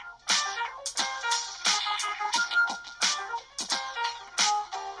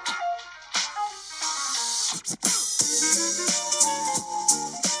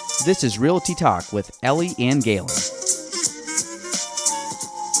This is Realty Talk with Ellie and Galen.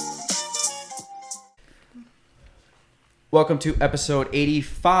 Welcome to episode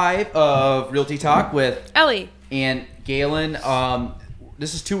 85 of Realty Talk with Ellie and Galen.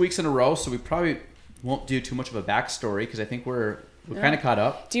 This is 2 weeks in a row, so we probably won't do too much of a backstory because I think we're kind of caught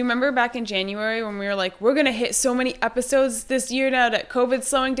up. Do you remember back in January when we were like, we're going to hit so many episodes this year now that COVID's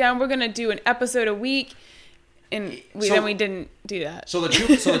slowing down, we're going to do an episode a week? And then we didn't do that. So the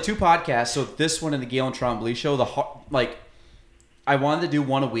two podcasts, so this one and the Galen Trombley show, I wanted to do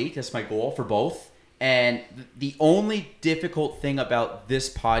one a week. That's my goal for both. And the only difficult thing about this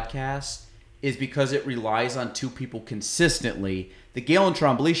podcast is because it relies on two people consistently. The Galen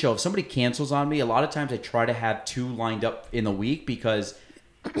Trombley show, if somebody cancels on me, a lot of times I try to have two lined up in the week because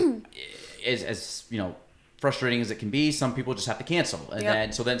as you know, frustrating as it can be, some people just have to cancel. And then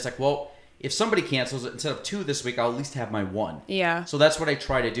it's like, well, if somebody cancels it, instead of two this week, I'll at least have my one. Yeah. So that's what I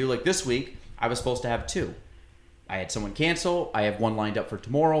try to do. Like this week, I was supposed to have two. I had someone cancel. I have one lined up for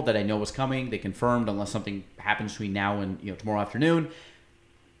tomorrow that I know is coming. They confirmed unless something happens between now and tomorrow afternoon.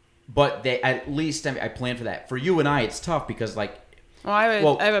 But at least I plan for that. For you and I, it's tough because I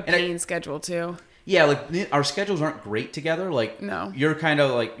have a pain schedule too. Yeah, like our schedules aren't great together. Like no, you're kind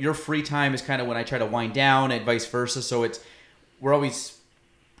of like your free time is kind of when I try to wind down and vice versa. So we're always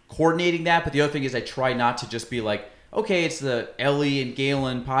coordinating that. But the other thing is I try not to just be like, okay, it's the Ellie and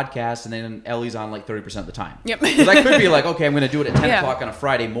Galen podcast, and then Ellie's on like 30% of the time. Yep. Because I could be like, okay, I'm going to do it at 10 o'clock on a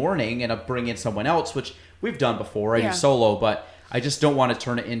Friday morning, and I'll bring in someone else, which we've done before. I do solo, but I just don't want to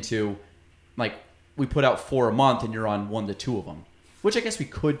turn it into like we put out 4 a month, and you're on 1 to 2 of them, which I guess we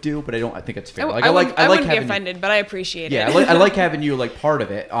could do, but I think it's fair. I wouldn't be offended, but I appreciate it. Yeah, I like having you like part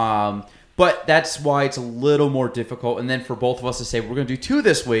of it. But that's why it's a little more difficult. And then for both of us to say we're going to do 2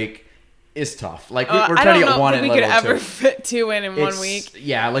 this week is tough. Like we're trying to get one in. I don't know if we could ever fit 2 in 1 week.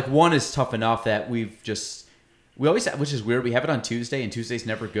 Yeah, like 1 is tough enough that we always, which is weird. We have it on Tuesday, and Tuesday's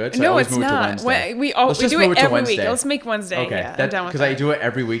never good. So no, I always it's move not. It to Wednesday. We do it every week. Let's make Wednesday. Okay, yeah, I'm down with that. Because I do it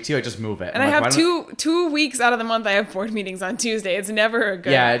every week too. I just move it. And I have two weeks out of the month. I have board meetings on Tuesday. It's never a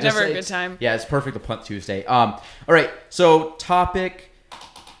good. Never a good time. Yeah, it's perfect to punt Tuesday. All right. So topic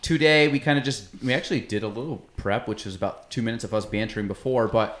today, we actually did a little prep, which was about 2 minutes of us bantering before,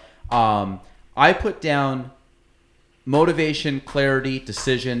 but I put down motivation, clarity,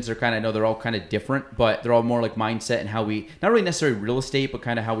 decisions. I know they're all kind of different, but they're all more like mindset and how we, not really necessarily real estate, but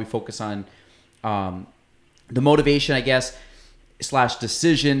kind of how we focus on the motivation, I guess, /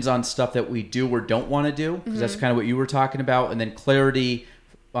 decisions on stuff that we do or don't want to do, because that's kind of what you were talking about. And then clarity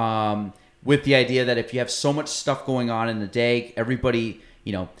with the idea that if you have so much stuff going on in the day, everybody,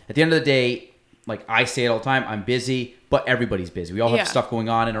 at the end of the day, like I say it all the time, I'm busy, but everybody's busy. We all have stuff going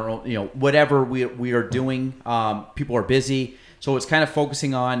on in our own, whatever we are doing. People are busy. So it's kind of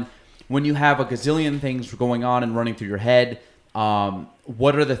focusing on when you have a gazillion things going on and running through your head,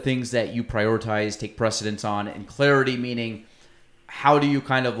 what are the things that you prioritize, take precedence on, and clarity, meaning how do you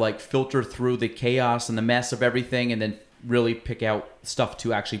kind of like filter through the chaos and the mess of everything and then really pick out stuff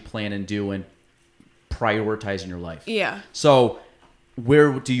to actually plan and do and prioritize in your life. Yeah. So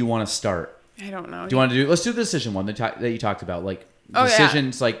where do you want to start? I don't know. Do you want to do? Let's do the decision one that you talked about, like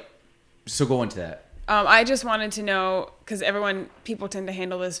decisions. Yeah. Like, so go into that. I just wanted to know, because people tend to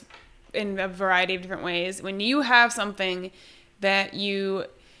handle this in a variety of different ways. When you have something that you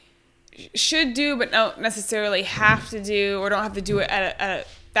should do, but don't necessarily have to do, or don't have to do it at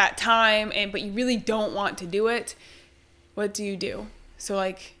that time, but you really don't want to do it, what do you do? So,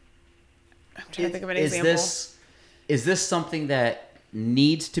 like, I'm trying to think of an example. Is this something that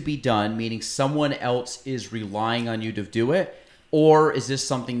needs to be done, meaning someone else is relying on you to do it, or is this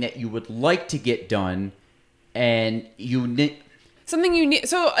something that you would like to get done and you need something you need?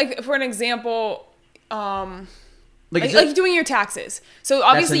 So, like, for an example, like doing your taxes. So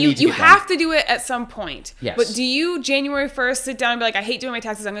obviously you have to do it at some point. Yes. But do you January 1st sit down and be like, I hate doing my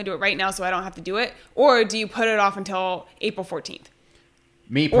taxes, I'm going to do it right now so I don't have to do it? Or do you put it off until April 14th?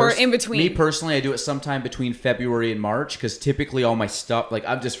 Or in between. Me personally, I do it sometime between February and March, because typically all my stuff, like,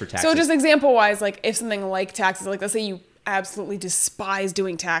 I'm just for taxes. So just example wise, like if something like taxes, like let's say you absolutely despise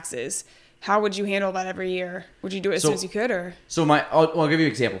doing taxes, how would you handle that every year? Would you do it as soon as you could, or? So I'll give you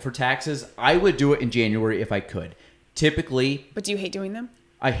an example. For taxes, I would do it in January if I could. Typically. But do you hate doing them?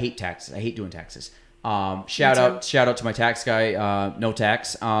 I hate taxes. I hate doing taxes. Shout out to my tax guy, No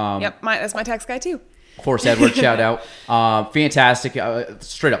Tax. Yep, that's my tax guy too. Forrest Edwards, shout out. Fantastic.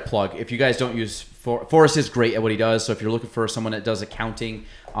 Straight up plug. If you guys don't use Forrest, is great at what he does. So if you're looking for someone that does accounting,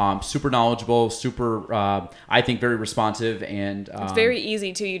 super knowledgeable, super, I think very responsive, and it's very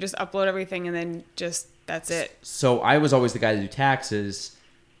easy too. You just upload everything and then That's it. So I was always the guy to do taxes.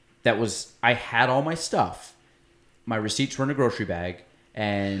 I had all my stuff. My receipts were in a grocery bag,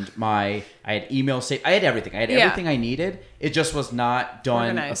 and I had email saved. I had everything. I had everything I needed. It just was not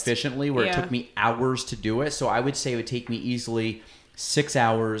done Organized. efficiently, where it took me hours to do it. So I would say it would take me easily 6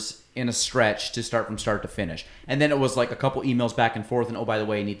 hours in a stretch to start from start to finish. And then it was like a couple emails back and forth, and oh, by the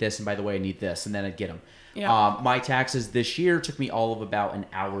way, I need this, and by the way, I need this, and then I'd get them. Yeah. My taxes this year took me all of about an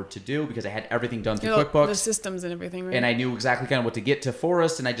hour to do because I had everything done through QuickBooks. The systems and everything, right? And I knew exactly kind of what to get to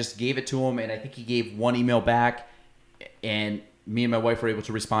Forrest, and I just gave it to him, and I think he gave one email back, and me and my wife were able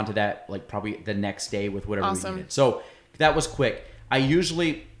to respond to that like probably the next day with whatever we needed. So that was quick.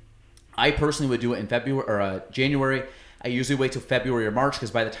 I personally would do it in February or January. I usually wait till February or March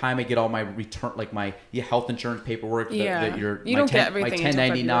because by the time I get all my return, like my health insurance paperwork, you don't get everything my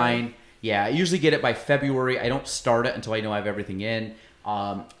 1099. Yeah, I usually get it by February. I don't start it until I know I have everything in.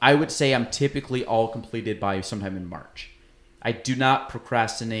 I would say I'm typically all completed by sometime in March. I do not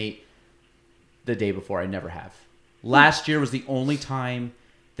procrastinate the day before. I never have. Last year was the only time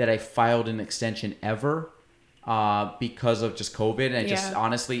that I filed an extension ever because of just COVID. And I just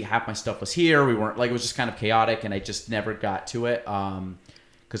honestly, half my stuff was here. We weren't like, it was just kind of chaotic and I just never got to it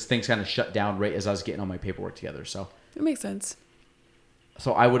because things kind of shut down right as I was getting all my paperwork together. So it makes sense.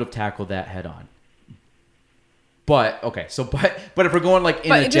 So I would have tackled that head on. But okay, so but if we're going like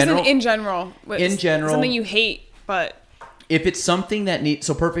in general, something you hate, but if it's something that needs,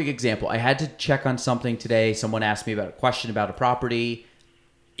 so perfect example, I had to check on something today. Someone asked me about a question about a property.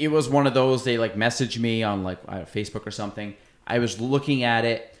 It was one of those, they like messaged me on like Facebook or something. I was looking at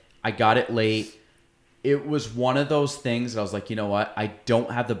it. I got it late. It was one of those things that I was like, you know what? I don't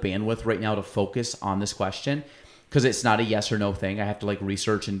have the bandwidth right now to focus on this question because it's not a yes or no thing. I have to like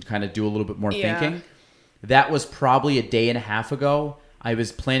research and kind of do a little bit more thinking. That was probably a day and a half ago. I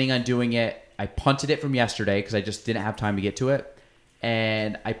was planning on doing it. I punted it from yesterday because I just didn't have time to get to it.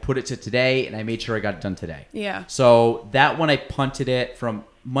 And I put it to today and I made sure I got it done today. Yeah. So that one I punted it from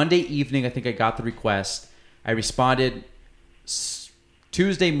Monday evening. I think I got the request. I responded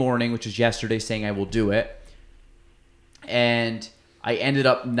Tuesday morning, which is yesterday, saying I will do it. And I ended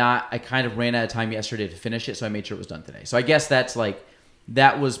up I kind of ran out of time yesterday to finish it. So I made sure it was done today. So I guess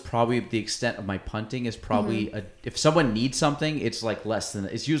that was probably the extent of my punting is probably if someone needs something, it's like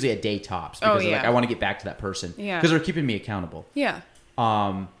it's usually a day tops because like, I want to get back to that person because they're keeping me accountable. Yeah.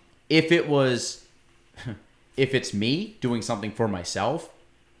 If it's me doing something for myself,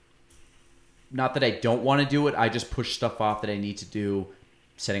 not that I don't want to do it, I just push stuff off that I need to do,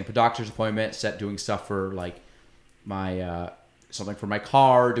 setting up a doctor's appointment, doing stuff for like my, something for my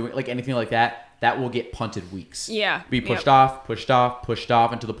car, doing like anything like that. That will get punted weeks. Yeah. Be pushed off, and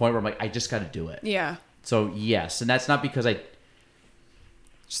to the point where I'm like, I just got to do it. Yeah. So yes, and that's not because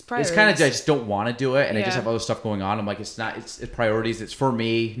just priorities. It's kind of I just don't want to do it, and I just have other stuff going on. I'm like, it's priorities. It's for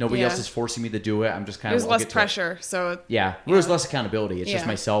me. Nobody else is forcing me to do it. I'm just kind of. There's less pressure, so. Yeah, there's less accountability. It's just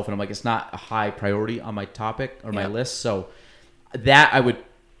myself, and I'm like, it's not a high priority on my topic or my list. So that I would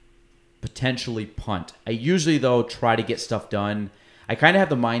potentially punt. I usually though try to get stuff done. I kind of have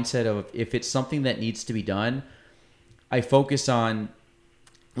the mindset of if it's something that needs to be done, I focus on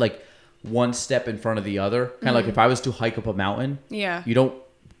like one step in front of the other. Kind of like if I was to hike up a mountain, you don't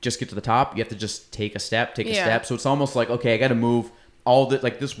just get to the top. You have to just take a step. So it's almost like, okay, I got to move all the,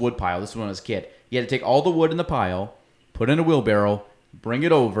 like this wood pile. This is when I was a kid. You had to take all the wood in the pile, put it in a wheelbarrow, bring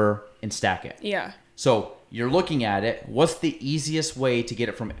it over and stack it. Yeah. So you're looking at it. What's the easiest way to get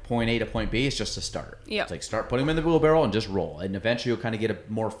it from point A to point B? It's just to start. Yeah. It's like start putting them in the wheelbarrow and just roll. And eventually you'll kind of get a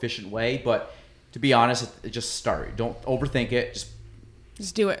more efficient way. But to be honest, just start. Don't overthink it.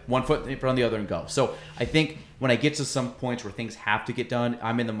 Just do it. One foot in front of the other and go. So I think when I get to some points where things have to get done,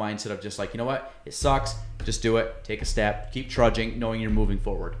 I'm in the mindset of just like, you know what? It sucks. Just do it. Take a step. Keep trudging, knowing you're moving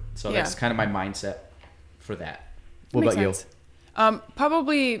forward. So that's kind of my mindset for that. What about you?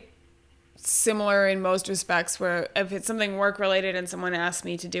 Probably similar in most respects, where if it's something work related and someone asks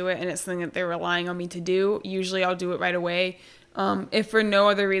me to do it and it's something that they're relying on me to do, usually I'll do it right away. If for no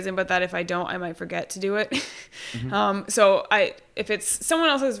other reason but that if I don't, I might forget to do it. So if it's someone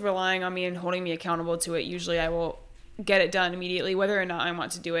else is relying on me and holding me accountable to it, usually I will get it done immediately, whether or not I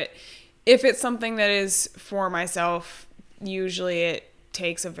want to do it. If it's something that is for myself, usually it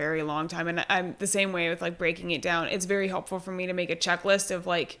takes a very long time. And I'm the same way with like breaking it down. It's very helpful for me to make a checklist of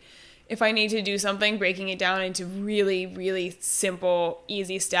like, if I need to do something, breaking it down into really, really simple,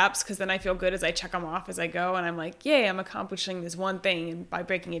 easy steps, because then I feel good as I check them off as I go. And I'm like, yay, I'm accomplishing this one thing and by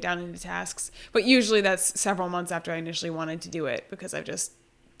breaking it down into tasks. But usually that's several months after I initially wanted to do it because I just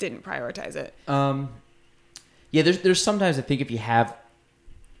didn't prioritize it. Yeah, there's sometimes I think if you have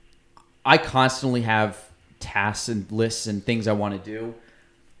I constantly have tasks and lists and things I want to do.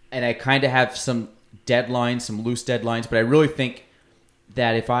 And I kind of have some deadlines, some loose deadlines. But I really think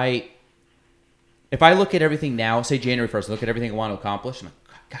that if I look at everything now, say January 1st, look at everything I want to accomplish, and I'm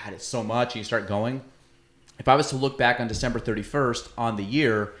like, God, it's so much, and you start going. If I was to look back on December 31st on the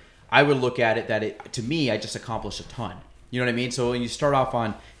year, I would look at it that to me, I just accomplished a ton. You know what I mean? So when you start off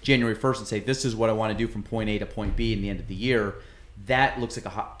on January 1st and say, this is what I want to do from point A to point B in the end of the year, that looks like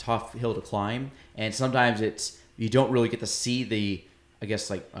a tough hill to climb. And sometimes you don't really get to see the, I guess,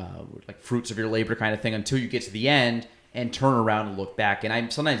 like fruits of your labor kind of thing until you get to the end and turn around and look back. And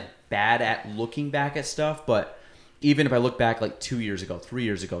I'm sometimes bad at looking back at stuff, but even if I look back like 2 years ago, 3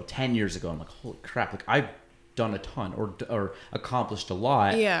 years ago, 10 years ago, I'm like, holy crap, like I've done a ton or accomplished a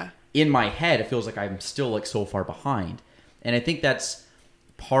lot. Yeah. In my head, it feels like I'm still like so far behind. And I think that's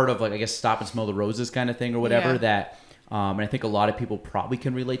part of like, I guess, stop and smell the roses kind of thing or whatever that, and I think a lot of people probably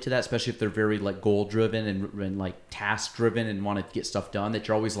can relate to that, especially if they're very like goal driven and like task driven and want to get stuff done, that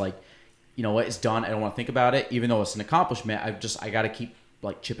you're always like, you know what, it's done. I don't want to think about it. Even though it's an accomplishment, I got to keep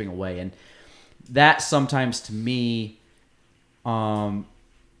like chipping away. And that sometimes to me,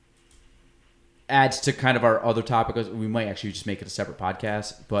 adds to kind of our other topic. We might actually just make it a separate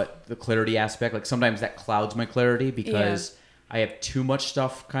podcast, but the clarity aspect, like sometimes that clouds my clarity because I have too much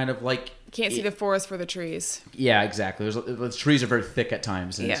stuff kind of like... Can't see the forest for the trees. Yeah, exactly. The trees are very thick at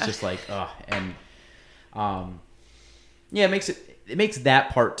times, and it's just like, it makes that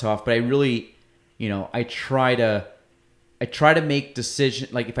part tough, but I really, I try to make decision,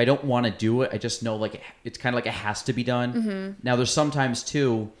 like if I don't want to do it, I just know like it's kind of like it has to be done. Mm-hmm. Now there's sometimes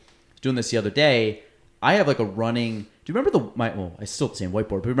too, doing this the other day, I have like a running. Do you remember I still have the same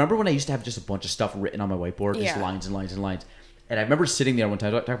whiteboard, but remember when I used to have just a bunch of stuff written on my whiteboard, just lines and lines and lines. And I remember sitting there one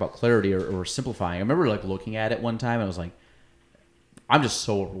time, talk about clarity or simplifying. I remember like looking at it one time and I was like, I'm just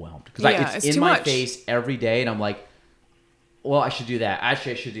so overwhelmed because it's in my face every day, and I'm like, well, I should do that.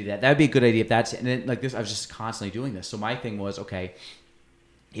 Actually, I should do that. That'd be a good idea if that's... And then, like this, I was just constantly doing this. So my thing was, okay,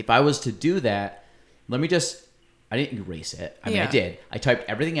 if I was to do that, let me just... I didn't erase it. I mean, I did. I typed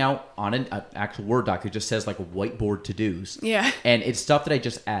everything out on an actual Word doc that just says like a whiteboard to-dos. Yeah. And it's stuff that I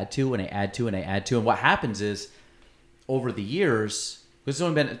just add to and I add to and I add to. And what happens is, over the years, because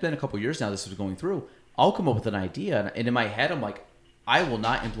it's been a couple years now this was going through, I'll come up with an idea. And in my head, I'm like, I will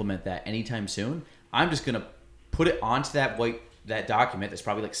not implement that anytime soon. I'm just going to put it onto that document that's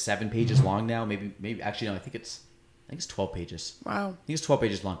probably like 7 pages long now. Maybe actually no, I think it's 12 pages. Wow. I think it's 12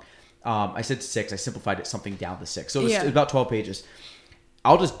 pages long. I said 6. I simplified it something down to 6. So it's about 12 pages.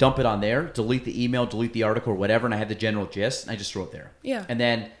 I'll just dump it on there, delete the email, delete the article or whatever, and I had the general gist, and I just throw it there. Yeah. And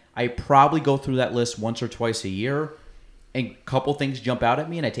then I probably go through that list once or twice a year, and a couple things jump out at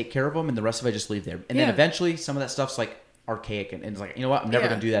me, and I take care of them, and the rest of it I just leave there. And then eventually some of that stuff's like archaic, and it's like, you know what, I'm never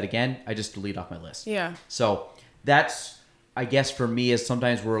going to do that again. I just delete off my list. Yeah. So that's, I guess for me, is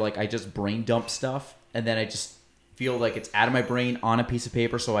sometimes where like I just brain dump stuff, and then I just feel like it's out of my brain on a piece of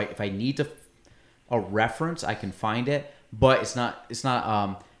paper. So if I need a reference, I can find it, but it's not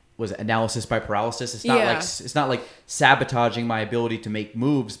was it analysis by paralysis? It's not like sabotaging my ability to make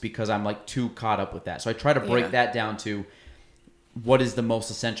moves because I'm like too caught up with that. So I try to break that down to what is the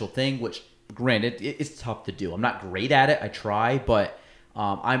most essential thing, which granted, it's tough to do. I'm not great at it. I try, but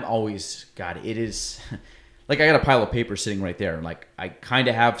I'm always, God, it is like I got a pile of paper sitting right there. And like I kind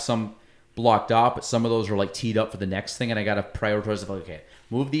of have some blocked off, but some of those are like teed up for the next thing. And I got to prioritize, like, okay,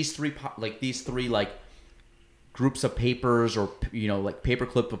 move these three groups of papers or, like paper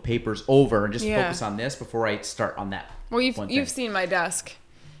clip of papers over and just focus on this before I start on that. Well, you've seen my desk.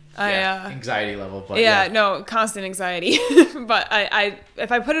 Anxiety level, but no, constant anxiety. But I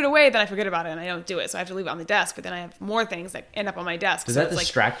if I put it away, then I forget about it and I don't do it. So I have to leave it on the desk. But then I have more things that end up on my desk. Does that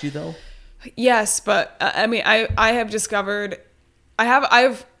distract you though? Yes, but I mean, I have discovered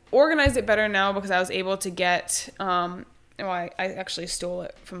I've organized it better now because I was able to get. I actually stole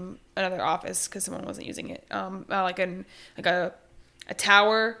it from another office because someone wasn't using it. Like a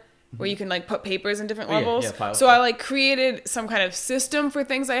tower where you can like put papers in different levels. So I like created some kind of system for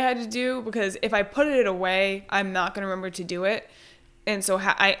things I had to do because if I put it away, I'm not going to remember to do it. And so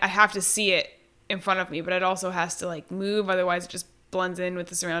I have to see it in front of me, but it also has to like move. Otherwise it just blends in with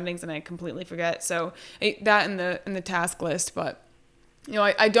the surroundings and I completely forget. So that in the task list, but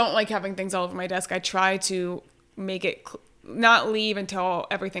I don't like having things all over my desk. I try to make it not leave until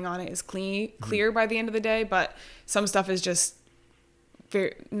everything on it is clear by the end of the day, but some stuff is just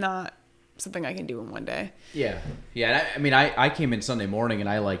not something I can do in one day. Yeah. And I came in Sunday morning and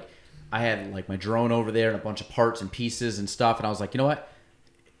I had like my drone over there and a bunch of parts and pieces and stuff. And I was like, you know what?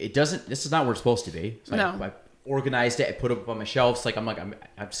 This is not where it's supposed to be. So no. I organized it. I put it up on my shelves. Like I'm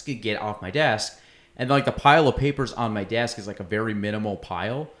just gonna get it off my desk. And like the pile of papers on my desk is like a very minimal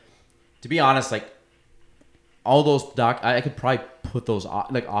pile. To be honest, like all those I could probably put those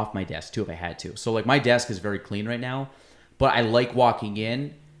off my desk too if I had to. So like my desk is very clean right now, but I like walking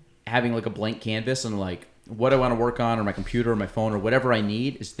in, having like a blank canvas and like what I want to work on, or my computer or my phone or whatever I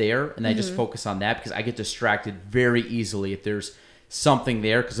need is there, and I just focus on that because I get distracted very easily if there's something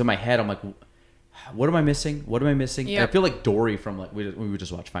there. Because in my head I'm like, what am I missing? What am I missing? Yep. And I feel like Dory from like we would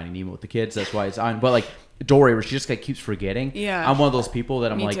just watch Finding Nemo with the kids. That's why it's on. But like Dory, where she just like keeps forgetting. Yeah, I'm one of those people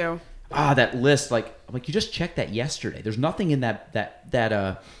that I'm Me like, too. That list. Like I'm like, you just checked that yesterday. There's nothing in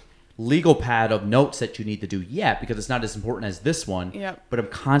that legal pad of notes that you need to do yet because it's not as important as this one. Yep. But I'm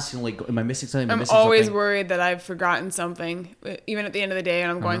constantly, am I missing something? I'm always worried that I've forgotten something, even at the end of the day, and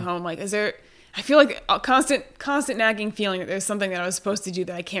I'm going home. Like, I feel like a constant nagging feeling that there's something that I was supposed to do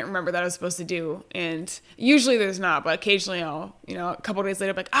that I can't remember that I was supposed to do. And usually there's not, but occasionally I'll, a couple of days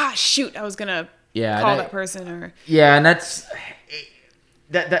later, I'm like, shoot, I was going to call that person or. Yeah. And that's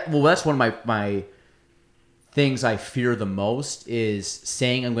one of my things I fear the most is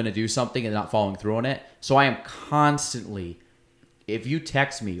saying I'm going to do something and not following through on it. So I am constantly, if you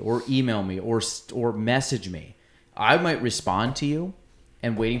text me or email me or message me, I might respond to you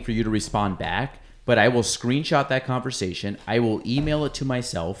and waiting for you to respond back, but I will screenshot that conversation. I will email it to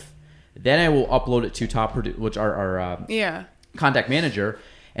myself. Then I will upload it to which are our contact manager.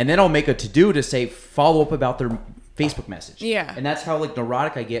 And then I'll make a to-do to say follow up about their Facebook message. Yeah. And that's how like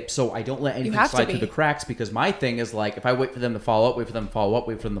neurotic I get. So I don't let anything slide through the cracks because my thing is like, if I wait for them to follow up,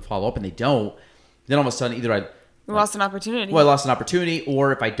 and they don't, then all of a sudden either I lost an opportunity. Well, I lost an opportunity,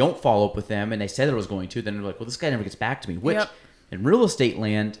 or if I don't follow up with them and they said I was going to, then they're like, well, this guy never gets back to me, which in real estate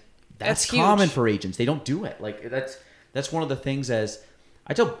land, that's common for agents. They don't do it. Like that's one of the things as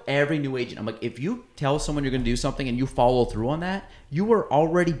I tell every new agent, I'm like, if you tell someone you're going to do something and you follow through on that, you are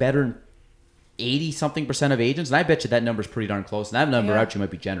already better than 80-something% of agents. And I bet you that number is pretty darn close. And that number actually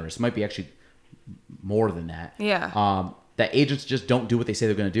might be generous. It might be actually more than that. Yeah. That agents just don't do what they say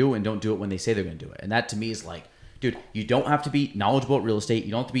they're going to do and don't do it when they say they're going to do it. And that to me is like, dude, you don't have to be knowledgeable at real estate.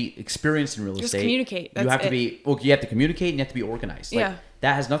 You don't have to be experienced in real estate. Just communicate. You have to be, you have to communicate and you have to be organized. Like, yeah.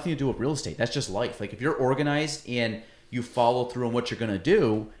 That has nothing to do with real estate. That's just life. Like if you're organized and you follow through on what you're going to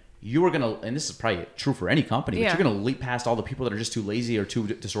do, you are going to, and this is probably true for any company, but you're going to leap past all the people that are just too lazy or too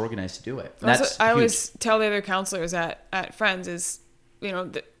disorganized to do it. I always tell the other counselors at Friends is,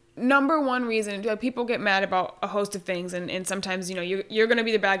 the number one reason people get mad about a host of things. And sometimes, you're going to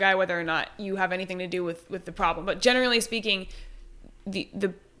be the bad guy, whether or not you have anything to do with the problem. But generally speaking,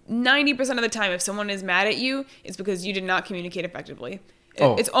 the 90% of the time, if someone is mad at you, it's because you did not communicate effectively.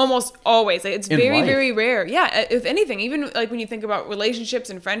 It's almost always. It's very, very rare. Yeah, if anything, even like when you think about relationships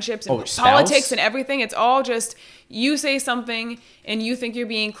and friendships and politics and everything, it's all just you say something and you think you're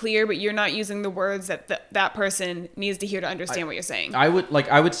being clear, but you're not using the words that that person needs to hear to understand what you're saying. I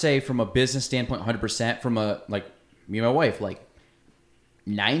would say from a business standpoint, 100%. From me and my wife,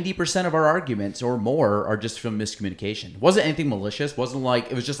 90% of our arguments or more are just from miscommunication. It wasn't anything malicious. It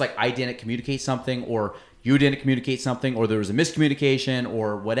was just like I didn't communicate something or you didn't communicate something or there was a miscommunication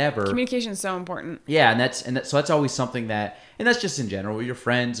or whatever. Communication is so important. Yeah, so that's always something that, and that's just in general with your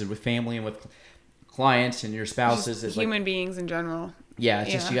friends and with family and with clients and your spouses. Just human beings in general. Yeah,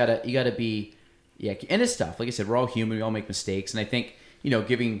 it's just you gotta be, and it's tough. Like I said, we're all human. We all make mistakes, and I think we were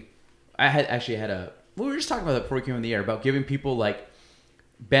just talking about that before we came in the air about giving people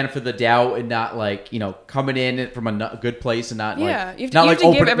benefit of the doubt and not coming in from a good place and not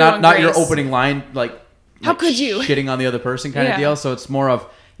not your opening line how could you shitting on the other person kind of deal. So it's more of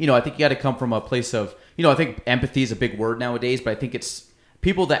I think you got to come from a place of I think empathy is a big word nowadays, but I think it's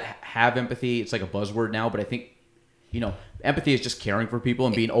people that have empathy. It's like a buzzword now, but I think empathy is just caring for people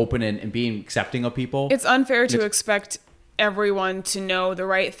and being open and being accepting of people. It's unfair to expect everyone to know the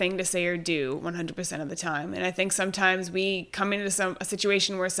right thing to say or do 100% of the time. And I think sometimes we come into a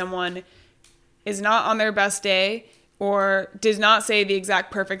situation where someone is not on their best day or does not say the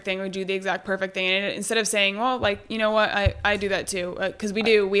exact perfect thing or do the exact perfect thing. And instead of saying, well, you know what, I do that too. Because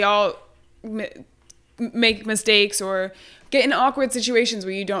we all make mistakes or get in awkward situations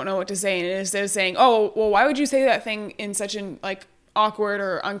where you don't know what to say. And instead of saying, oh, well, why would you say that thing in such an awkward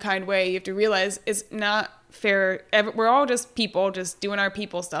or unkind way? You have to realize it's not fair. We're all just people just doing our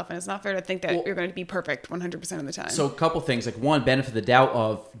people stuff, and it's not fair to think that you're going to be perfect 100% of the time. So a couple things, one, benefit of the doubt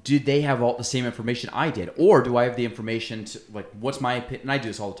of, did they have all the same information I did, or do I have the information to, what's my opinion? And I do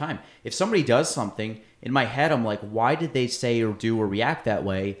this all the time. If somebody does something, in my head I'm like, why did they say or do or react that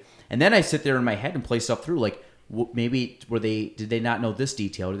way? And then I sit there in my head and play stuff through, maybe did they not know this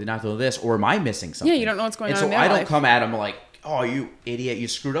detail? Did they not know this? Or am I missing something? Yeah, you don't know what's going on. And so I don't come at them like, oh, you idiot, you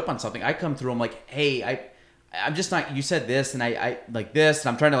screwed up on something. I come through them like, hey, I'm just not, you said this and I like this, and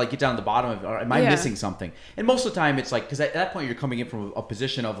I'm trying to like get down to the bottom of, am I missing something? And most of the time it's like, because at that point you're coming in from a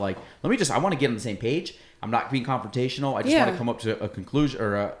position of like, I want to get on the same page. I'm not being confrontational. I just want to come up to a conclusion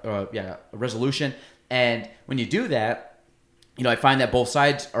or a resolution. And when you do that, I find that both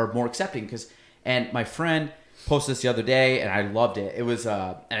sides are more accepting and my friend posted this the other day and I loved it. It was,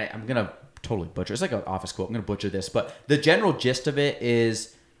 and I'm going to totally butcher. It's like an office quote. I'm going to butcher this, but the general gist of it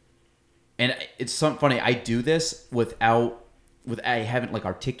is, and it's something funny. I do this I haven't like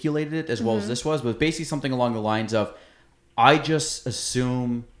articulated it as well as this was, but basically something along the lines of, I just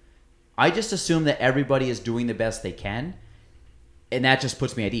assume that everybody is doing the best they can, and that just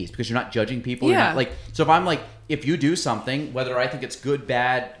puts me at ease because you're not judging people. Yeah. You're not like, so if I'm like, if you do something, whether I think it's good,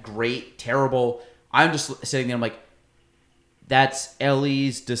 bad, great, terrible, I'm just sitting there. I'm like, that's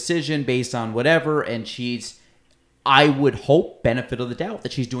Ellie's decision based on whatever, and I would hope, benefit of the doubt,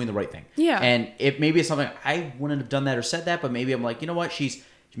 that she's doing the right thing. Yeah. And if maybe it's something I wouldn't have done that or said that, but maybe I'm like, you know what?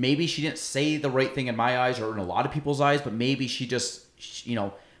 Maybe she didn't say the right thing in my eyes or in a lot of people's eyes, but maybe she just,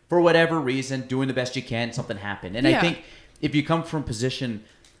 for whatever reason, doing the best you can, something happened. And I think if you come from a position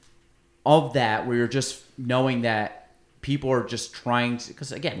of that, where you're just knowing that people are just trying to,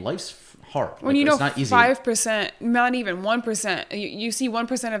 because again, life's hard. When it's not easy. 5%, not even 1%, you see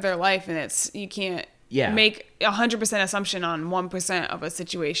 1% of their life, and you can't make 100% assumption on 1% of a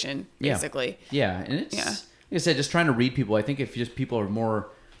situation, basically. Yeah. And it's, like I said, just trying to read people. I think if just people are more,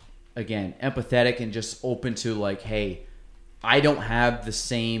 again, empathetic and just open to like, hey, I don't have the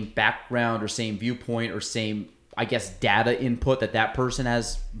same background or same viewpoint or same, I guess, data input that person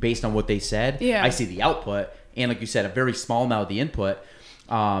has based on what they said. Yeah. I see the output, and like you said, a very small amount of the input.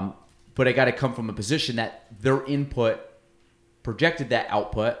 But I got to come from a position that their input projected that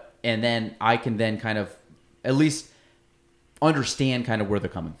output, and then I can then kind of at least understand kind of where they're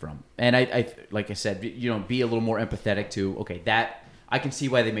coming from. And I like I said, be a little more empathetic to, okay, that I can see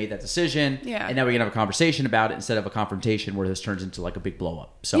why they made that decision. Yeah. And now we can have a conversation about it instead of a confrontation where this turns into like a big blow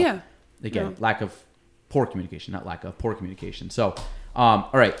up. So again, poor communication. So, all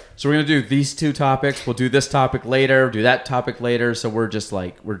right. So we're going to do these two topics. We'll do this topic later, do that topic later. So we're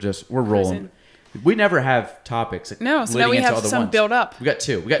rolling. We never have topics. No, so now we have some build up. We got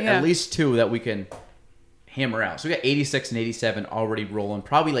two. We got at least two that we can hammer out. So we got 86 and 87 already rolling.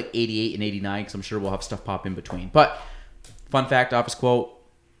 Probably like 88 and 89 because I'm sure we'll have stuff pop in between. But fun fact, office quote,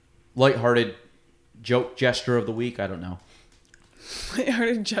 lighthearted joke gesture of the week. I don't know.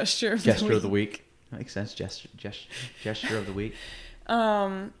 Lighthearted gesture of the week. That makes sense. Gesture of the week.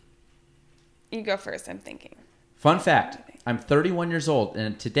 You go first. I'm thinking. Fun fact, I'm 31 years old,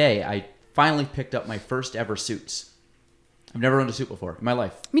 and today I finally picked up my first ever suits. I've never owned a suit before in my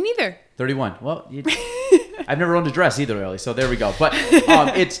life. Me neither. 31. Well, I've never owned a dress either, really. So there we go. But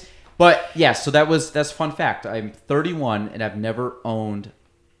so that's fun fact. I'm 31 and I've never owned.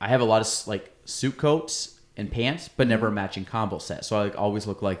 I have a lot of like suit coats and pants, but never a matching combo set. So I always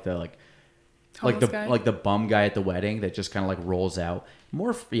look like the the bum guy at the wedding that just kind of like rolls out. You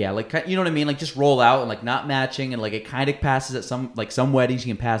know what I mean? Like just roll out and like not matching, and like it kind of passes at some weddings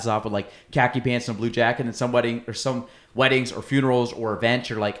you can pass off with like khaki pants and a blue jacket, and some weddings or funerals or events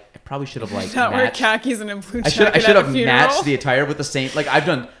you're like, I probably should have like not wear khakis and a blue jacket. I should have matched the attire with the same. Like I've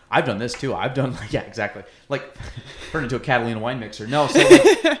done this too. I've done exactly. Like turned into a Catalina wine mixer. No, so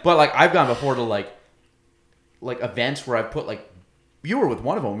but like I've gone before to like events where I've put like, you were with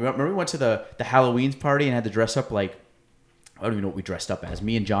one of them. Remember we went to the Halloween party and had to dress up like, I don't even know what we dressed up as.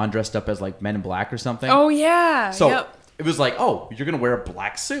 Me and John dressed up as like Men in Black or something. Oh yeah. So it was like, oh, you're gonna wear a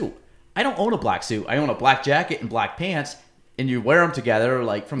black suit. I don't own a black suit. I own a black jacket and black pants, and you wear them together.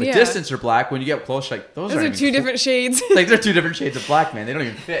 Like from a distance, they're black. When you get up close, like those are two different shades. Like they're two different shades of black, man. They don't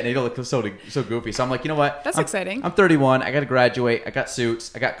even fit, and they don't look so goofy. So I'm like, you know what? That's exciting. I'm 31. I got to graduate. I got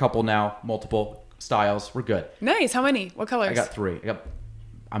suits. I got a couple now, multiple styles. We're good. Nice. How many? What colors? I got 3.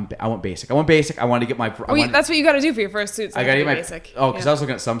 I want basic. I wanted to get my. That's what you got to do for your first suit. So I got to get my basic. Oh, because I was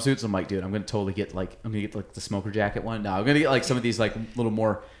looking at some suits. I'm like, dude, I'm gonna totally get like the smoker jacket one. No, I'm gonna get like some of these like little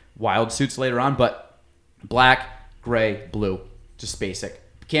more wild suits later on. But black, gray, blue, just basic.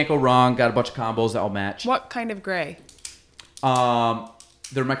 Can't go wrong. Got a bunch of combos that all match. What kind of gray?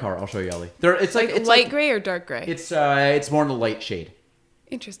 They're in my car. I'll show you, Ellie. It's light gray or dark gray. It's more in the light shade.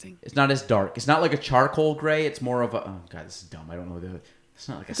 Interesting. It's not as dark. It's not like a charcoal gray. It's more of a. Oh god, this is dumb. I don't know It's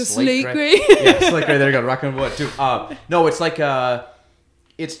not like a slate gray. Yeah, slate gray. There you go. Rockin' wood too. No, it's like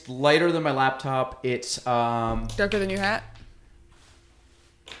it's lighter than my laptop. It's darker than your hat.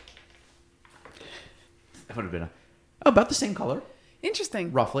 That would have been about the same color,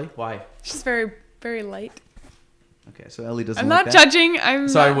 Interesting. roughly. Why? She's very, very light. Okay, so Ellie doesn't I'm like not that. judging.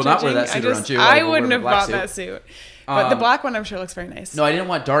 So I will not wear that suit around you. I will wouldn't wear have my black bought suit. that suit. But the black one, I'm sure, looks very nice. No, I didn't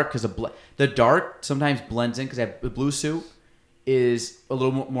want dark because the dark sometimes blends in because the blue suit is a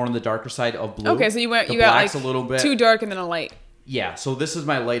little more on the darker side of blue. Okay, so you got black's like a little bit too dark and then a light. Yeah, so this is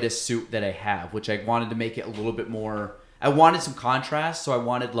my lightest suit that I have, which I wanted to make it a little bit more. I wanted some contrast, so I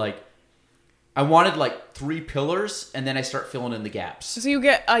wanted like 3 pillars, and then I start filling in the gaps. So you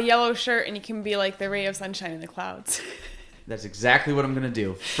get a yellow shirt and you can be like the ray of sunshine in the clouds. That's exactly what I'm gonna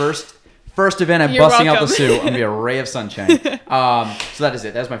do. First event, I'm You're busting out welcome. the suit. I'm gonna be a ray of sunshine. So that is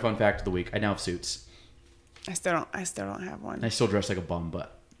it. That's my fun fact of the week. I now have suits. I still don't have one. I still dress like a bum,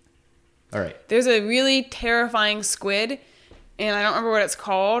 but all right. There's a really terrifying squid, and I don't remember what it's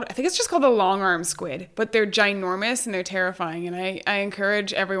called. I think it's just called the long arm squid, but they're ginormous and they're terrifying. And I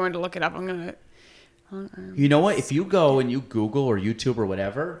encourage everyone to look it up. You know what? If you go and you Google or YouTube or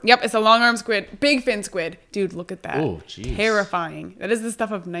whatever. Yep, it's a long arm squid, big fin squid. Dude, look at that. Oh, jeez. Terrifying. That is the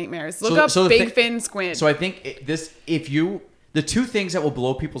stuff of nightmares. Look up big fin squid. So I think the two things that will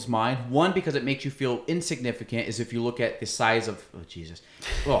blow people's mind, one, because it makes you feel insignificant, is if you look at the size of, oh Jesus,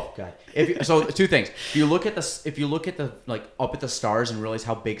 oh God. So two things. If you look at the like up at the stars and realize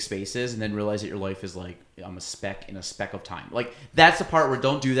how big space is, and then realize that your life is like a speck in a speck of time. Like that's the part where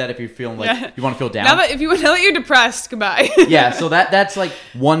don't do that if you're feeling like you want to feel down. Now that you're depressed, goodbye. Yeah, so that's like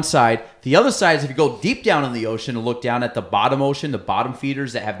one side. The other side is if you go deep down in the ocean and look down at the bottom ocean, the bottom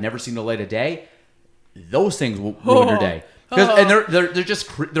feeders that have never seen the light of day, those things will ruin your day. And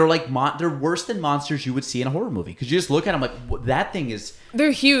they're worse than monsters you would see in a horror movie because you just look at them like that thing is.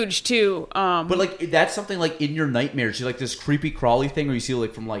 They're huge too. But like that's something like in your nightmares, you like this creepy crawly thing where you see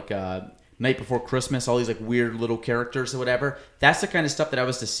like from like Night Before Christmas, all these like weird little characters or whatever. That's the kind of stuff that I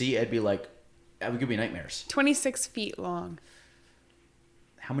was to see. I'd be like, that would give me nightmares. 26 feet long.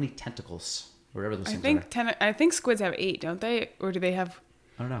 How many tentacles? Wherever those things are. I think squids have 8, don't they? Or do they have?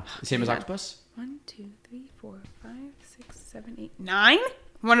 I don't know. Same as octopus. 1, 2, 3, 4, 5, 6, 7, 8, 9.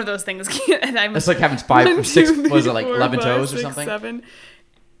 One of those things. It's like having 5, 6. Was it like 11 toes or something? 7.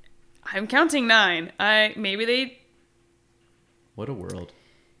 I'm counting 9. What a world.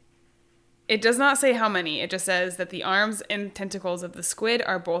 It does not say how many. It just says that the arms and tentacles of the squid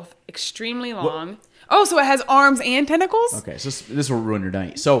are both extremely long. Oh, so it has arms and tentacles? Okay, so this will ruin your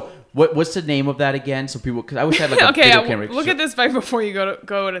night. So what's the name of that again? So people, because I wish I had like a video camera. Look at this right before you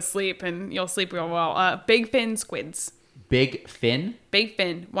go to sleep, and you'll sleep real well. Big fin squids. Big fin? Big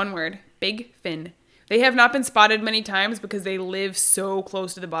fin. One word. Big fin. They have not been spotted many times because they live so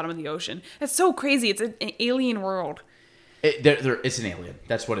close to the bottom of the ocean. That's so crazy. It's an alien world. It's an alien.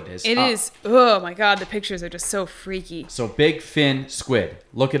 That's what it is. It is. Oh my God, the pictures are just so freaky. So big fin squid.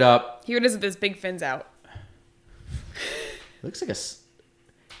 Look it up. Here it is with this big fins out. It looks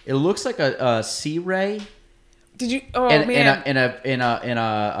like a sea ray. Did you? Oh man. In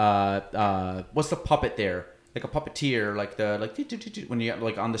a what's the puppet there? Like a puppeteer, like when you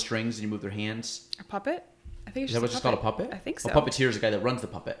like on the strings and you move their hands. A puppet? I think it's is that what's called a puppet? I think so. A puppeteer is the guy that runs the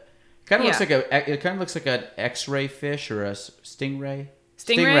puppet. It kind of looks like an X-ray fish or a stingray.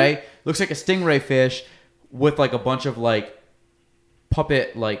 Stingray looks like a stingray fish with like a bunch of like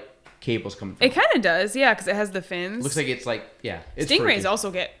puppet like cables coming from it. Kind of does, yeah, because it has the fins. Looks like it's like It's Stingrays freaky.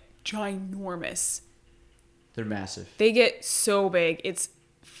 also get ginormous. They're massive. They get so big.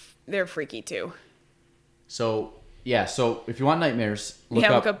 They're freaky too. So if you want nightmares, look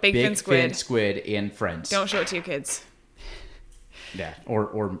up big fin squid and friends. Don't show it to your kids. Yeah,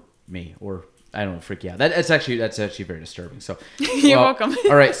 or me, or I don't know, freak you out. That's actually very disturbing. So you're welcome.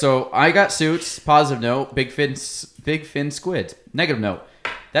 All right, so I got suits. Positive note: big fin squid. Negative note: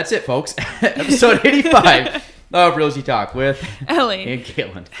 that's it, folks. Episode 85 of Realty Talk with Ellie and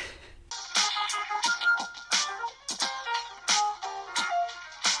Caitlin.